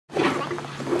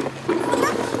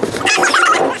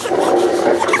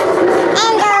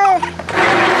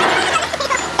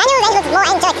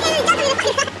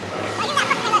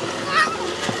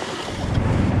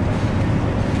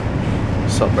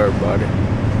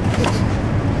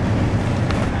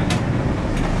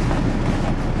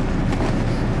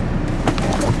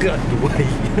Get out the way.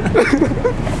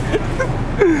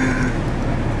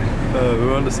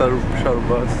 We're on the shuttle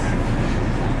bus.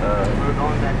 We're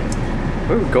going back.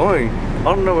 Where are we going? I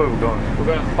don't know where we're going. We're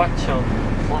going to Hwacheon.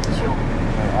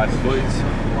 Ice boys.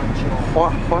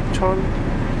 Hwacheon.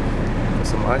 For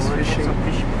some ice fishing.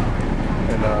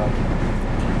 And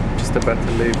just about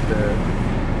to leave the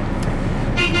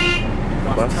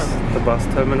bus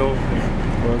terminal.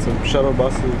 We're on some shuttle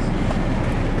buses.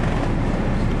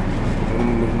 I'm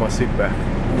gonna move my seat back.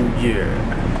 Oh yeah.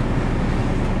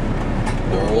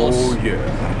 Oh yeah.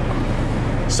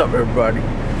 What's up, everybody?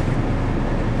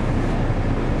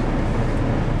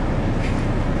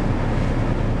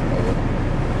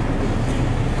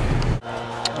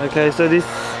 Okay, so this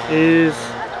is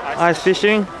ice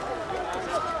fishing.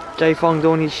 Jay Fong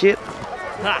doing his shit.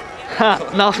 Ha!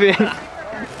 Nothing.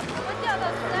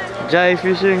 Jay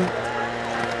fishing.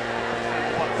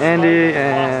 Andy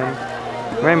and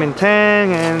Raymond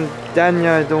Tang and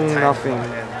Daniel doing nothing.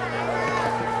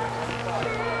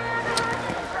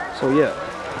 So yeah.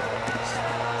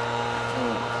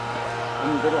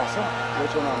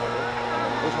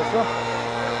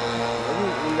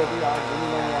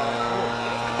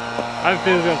 I have a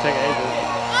feeling it's going to take ages.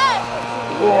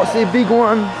 Oh, I see a big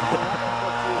one.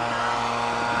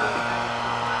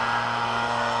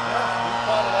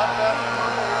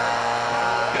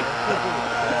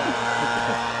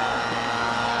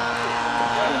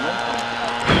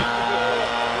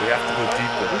 We have to go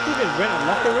deeper. We could even rent a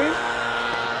locker room.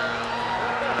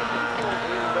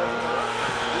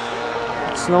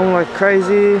 It's snowing like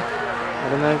crazy. I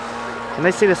don't know. Can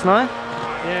they see the snow?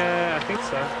 Yeah, I think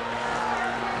so.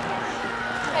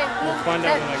 We'll find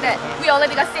out when I get home. We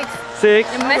already got 6. 6.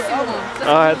 The maximum.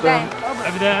 Alright then.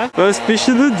 Over there. First fish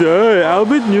of the day,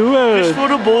 Albert Newell. Fish for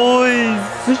the boys.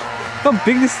 How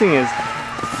big this thing is.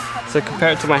 So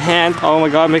compare it to my hand. Oh my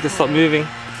god, make it stop moving.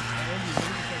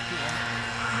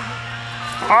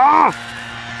 Ah!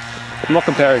 I'm not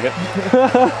comparing it.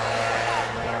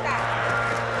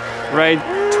 Raid,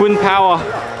 twin power.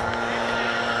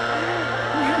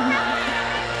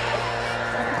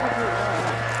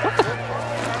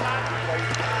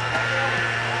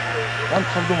 난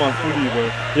감도만 뿌리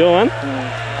이걸. You want?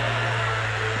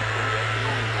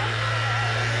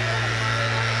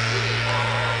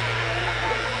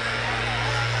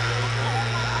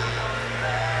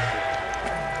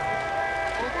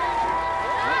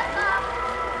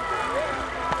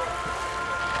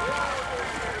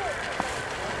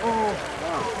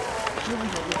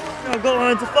 I got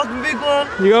one, it's a fucking big one.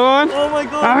 You got one? Oh my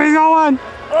god. Ah, you got one.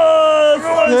 Oh, it's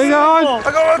You got one.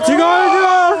 I got one. You got one.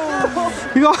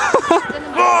 You got one.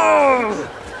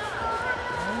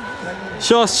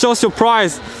 Show us your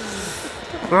prize.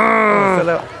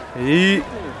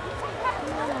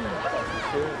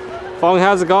 Fong,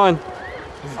 how's it going?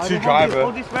 Too dry, bro.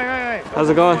 Hold this, right. How's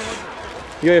it going?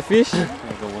 You got your fish? I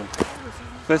got one.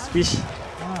 First fish.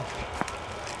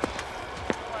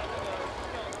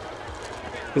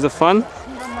 Is it fun?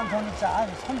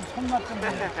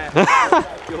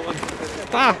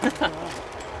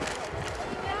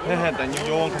 난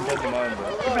요원 컴퓨터 많은데.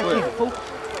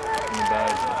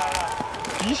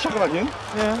 Fish chocolate again?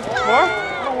 Yeah. What?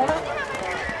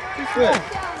 Where?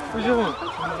 Which one?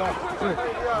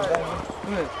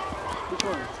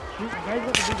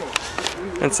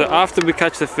 And so after we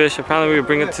catch the fish, apparently we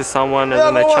bring it to someone and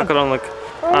then they chuck it on like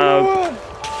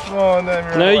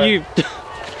no,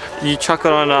 you chuck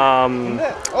it on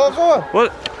Oh, go on.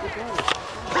 what?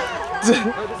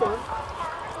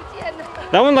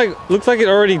 That one like looks like it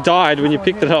already died when you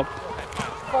picked it up.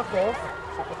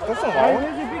 That's not right.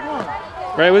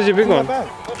 Right, where's your big one?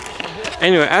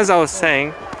 Anyway, as I was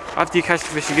saying, after you catch the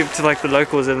fish, you give it to like the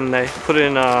locals and then they put it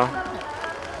in an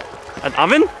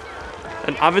oven.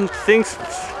 An oven thing,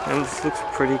 and this looks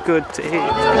pretty good to eat.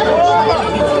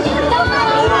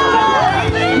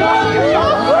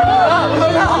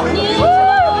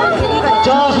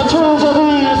 자, 서초원사를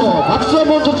위해서 박수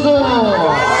한번 줍세요.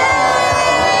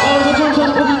 자,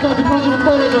 서초원사는 거기니까 밑으로 좀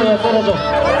떨어져.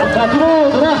 자,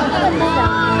 들어오더라.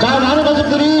 자, 많은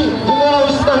가족들이 동행하고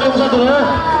있습니다. 우리 영사들.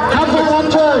 함성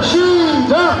멈춰,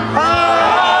 시작!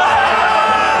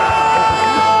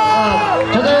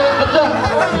 자네, 앉아.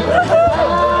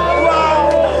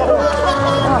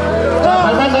 자,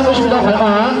 발만 담으십니다, 발만.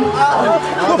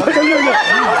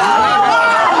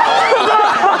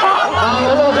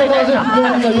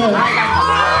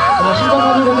 자,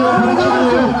 신장하는 거는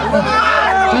방치고요.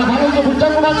 자, 바로 이제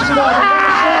문장구 마칩니다.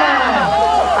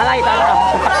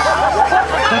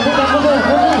 자, 문 닫고서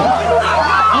거기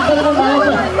앞다리만 나와서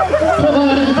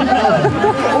들어가야 됩니다.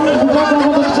 문장구 한번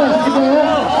더 치자. 이거요.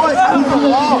 문장구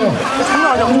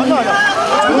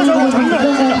치세요.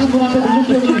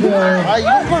 아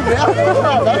이건 왜 안 해?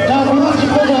 자, 모든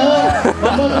친구들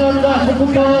마사지합니다.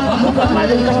 조금더 마사지 많이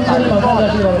천천히 마사지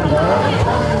하시기 바랍니다.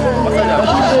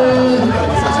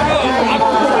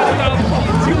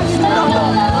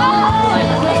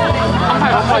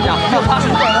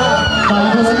 자,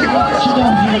 이거는 시장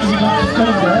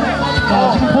직전인데, 자,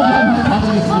 지금 포즈를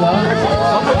봐드리겠습니다.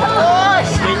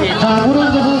 자, 물에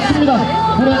들어서 씁니다.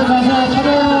 물에 들어가서 차려,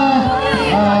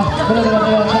 물에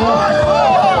들어가서 차려.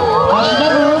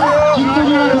 시작은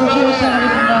뒷돌이와 동시에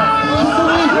시작하겠습니다.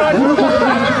 뒷돌이, 물을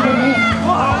쳤습니다. 뒷돌이.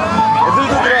 애들도 들어야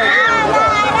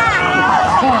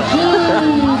자, 시작!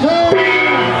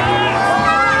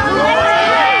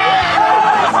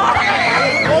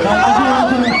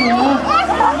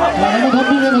 너무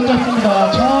덤비면 괜찮습니다.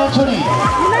 천천히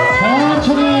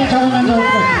잡으면서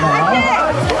해보겠습니다.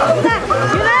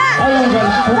 아유, 자,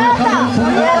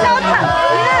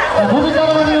 몸이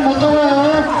따라가면 못 잡아요.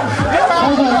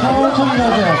 천천히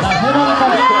가세요. 자, 세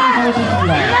마리까지 잡을 수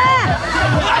있습니다.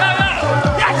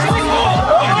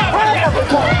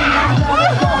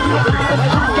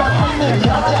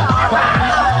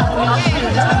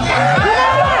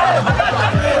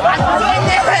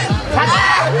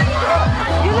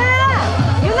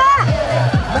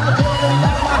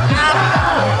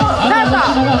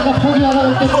 아까 포기하라고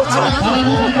할 때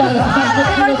바람이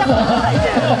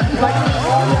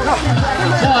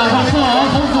자, 박수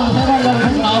선수 세발라고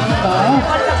선수 나왔습니다.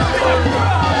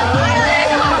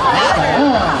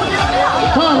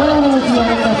 자, 여러분을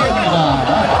기원해드렸습니다.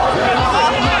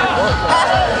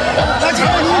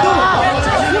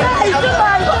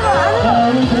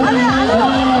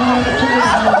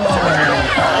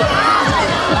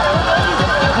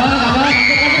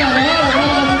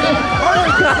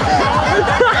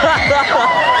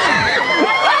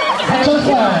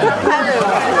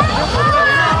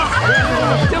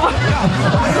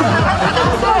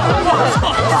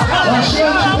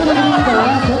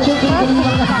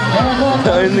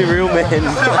 The only real man.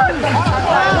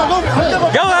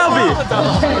 Go, Albie!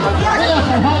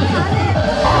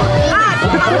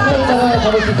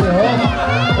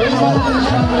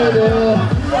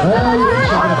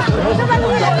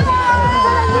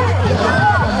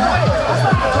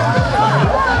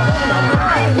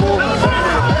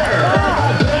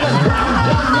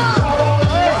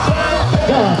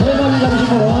 자, 세번이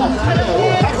잡으시고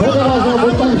들어가서 못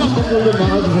잡으신 분들 좀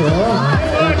막아주세요.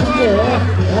 자, 큰게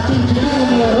같이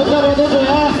지금은 혼자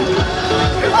받아줘야.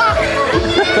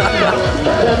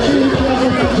 자, 주인님께서 좀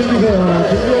준비해요.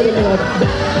 준비해야 됩니다.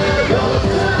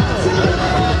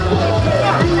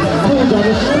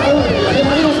 잡으시고 세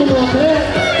마리 갖고 것 같아.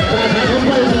 자,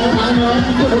 전파에서 나면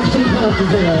이제 못 치는 사람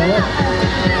주세요.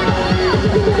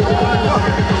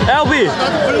 Albie!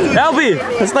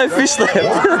 There's no fish left.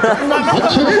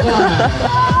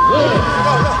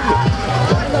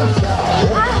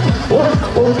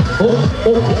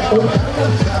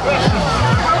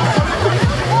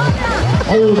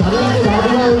 아유, 다른 게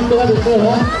마지막 올 때가 됐어요.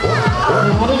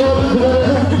 마지막으로 그거를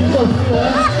움직일 수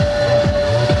없습니다.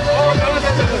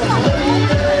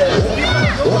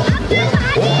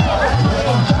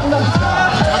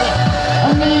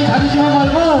 한명이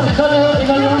가리지만 말고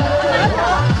기다려.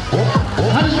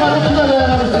 가리지만 기다려야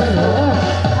하는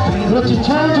그렇지,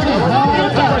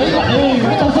 천천히. 자, 에이,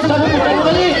 왜 떴어? 잡으면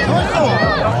잡으더니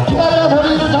기다려,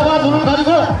 머리를 잡아, 눈을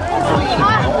가리고.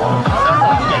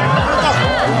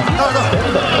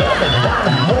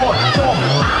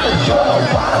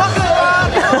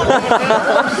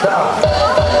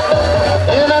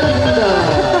 대단입니다.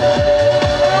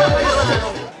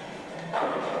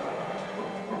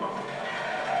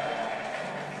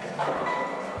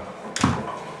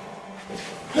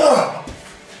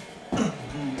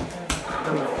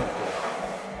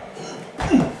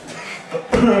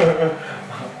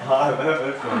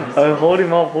 Oh, hold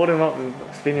him up,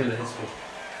 spin him.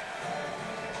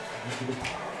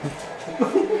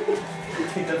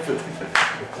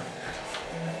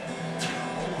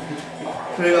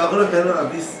 그러니까 그런 데는 안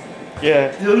있어.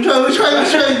 Yeah. 여기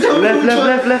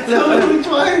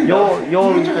try. Left.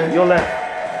 Your left.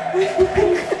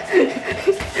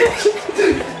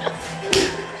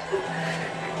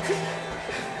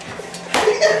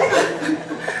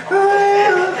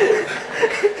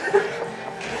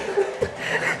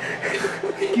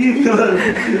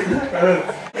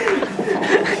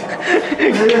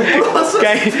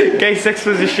 Gay sex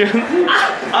position.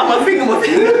 my finger.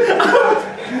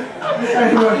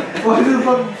 Why the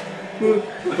fuck?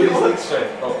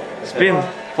 Spin.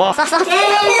 Fuck.